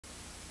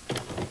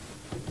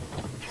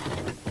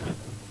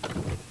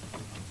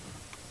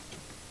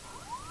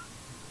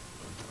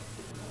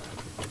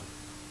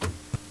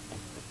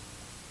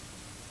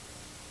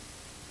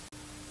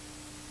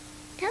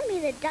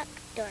the duck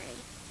story.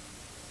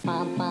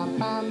 Bum, bum,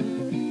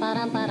 bum,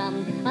 ba-dum,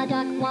 ba-dum. A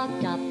duck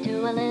walked up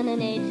to a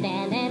lemonade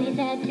stand, and he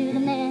said to the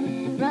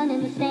man, run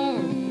in the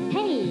stand,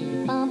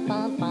 hey, bum,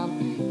 bum,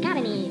 bum, got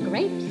any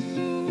grapes?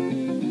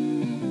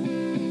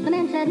 The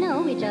man said,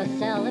 no, we just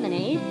sell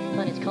lemonade,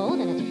 but it's cold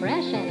and it's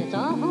fresh and it's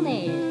all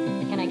homemade.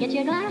 Can I get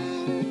you a glass?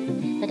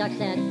 The duck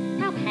said,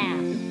 I'll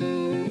pass.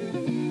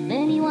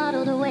 Then he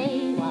waddled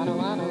away, waddle,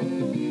 waddle,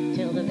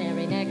 till the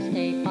very next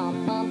day,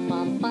 bum, bum,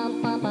 bum,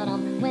 bum, bum,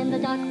 ba-dum. When the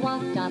duck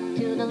walked up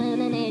to the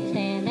lemonade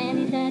stand, and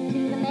he said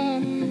to the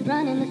man,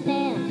 run in the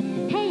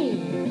stand, hey,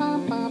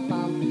 bum, bum,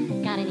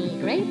 bum, got any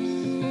grapes?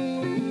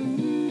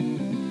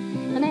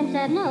 The man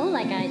said, no,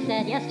 like I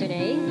said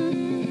yesterday,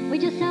 we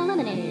just sell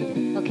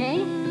lemonade,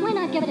 okay? Why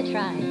not give it a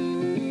try?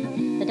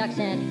 The duck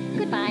said,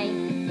 goodbye.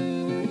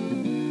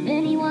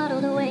 Then he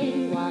waddled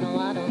away, waddle,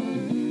 waddle.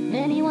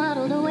 Then he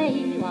waddled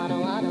away,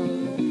 waddle, waddle.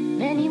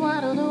 Then he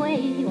waddled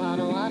away,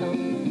 waddle, waddle,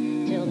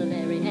 till the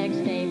very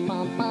next day,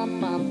 bum, bum,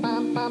 bum,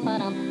 bum, bum,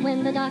 ba-dum.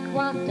 When the duck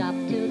walked up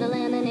to the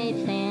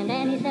lemonade stand,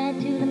 and he said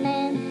to the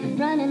man,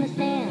 run in the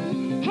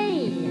stand,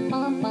 hey,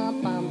 bum,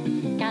 bum,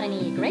 bum, got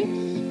any grapes?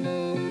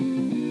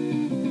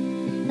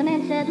 The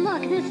man said,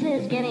 look, this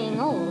is getting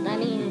old. I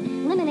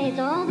mean, lemonade's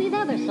all we've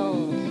ever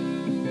sold.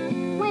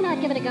 Why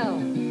not give it a go?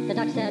 The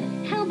duck said,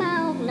 how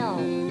about no?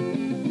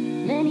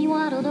 Then he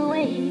waddled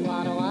away,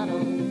 waddle, waddle.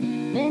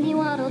 Then he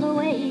waddled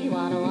away,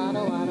 waddle,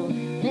 waddle, waddle.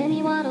 Then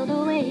he waddled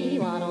away,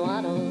 waddle,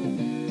 waddle,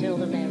 till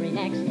the very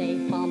next day,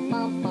 bum,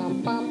 bum,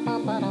 bum, bum,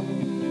 bum, ba-dum.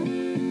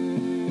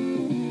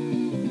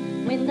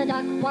 When the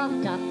duck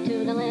walked up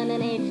to the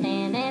lemonade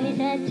stand, and he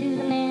said to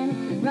the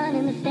man, run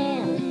in the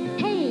stand,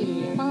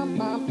 hey, bum,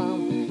 bum,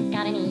 bum,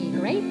 got any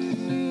grapes?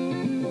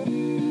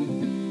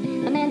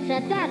 The man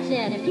said, that's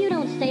it, if you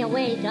don't stay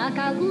away, duck,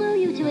 I'll glue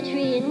you to a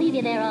tree and leave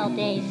you there all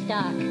day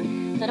stuck.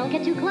 So don't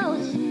get too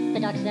close, the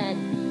duck said,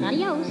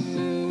 adios.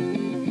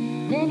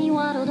 Then he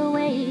waddled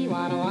away,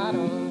 waddle,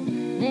 waddle.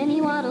 Then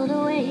he waddled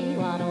away,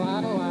 waddle,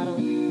 waddle, waddle.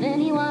 Then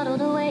he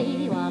waddled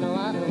away, waddle,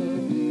 waddle,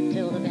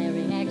 till the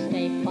very next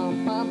day,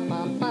 bum, bum,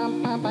 bum,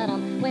 bum, bum,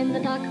 ba-dum. When the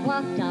duck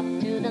walked up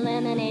to the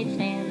lemonade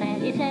stand,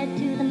 and he said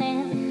to the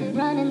man,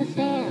 run in the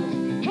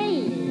stand,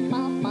 hey,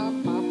 bum,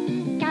 bum,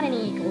 bum, got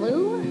any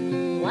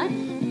glue? What?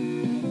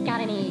 Got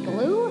any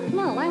glue?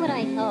 No, why would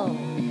I? Oh,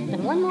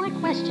 then one more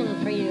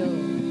question for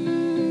you.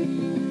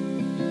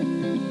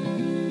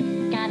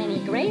 Got any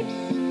grapes?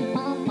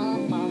 Bum,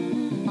 bum,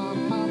 bum,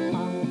 bum, bum,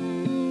 bum.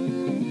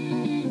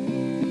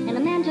 And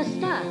the man just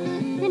stopped.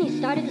 Then he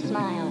started to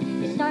smile.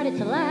 He started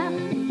to laugh.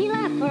 He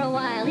laughed for a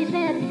while. He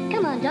said,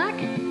 come on, Doc,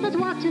 let's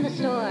walk to the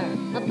store.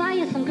 I'll buy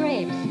you some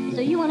grapes,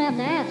 so you won't have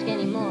to ask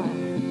anymore.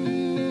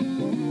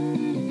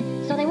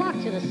 So they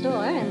walked to the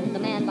store, and the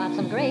man bought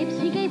some grapes.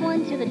 He gave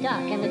one to the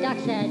duck, and the duck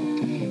said,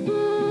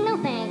 no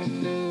thanks.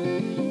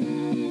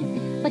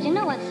 But you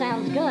know what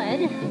sounds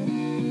good?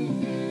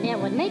 It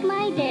would make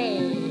my day.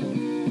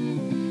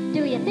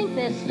 Do you think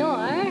this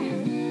store?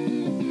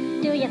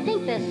 Do you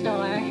think this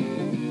store?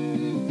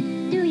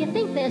 Do you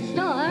think this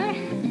store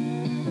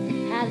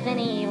has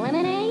any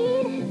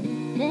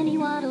lemonade? Then he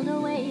waddled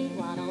away,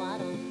 waddled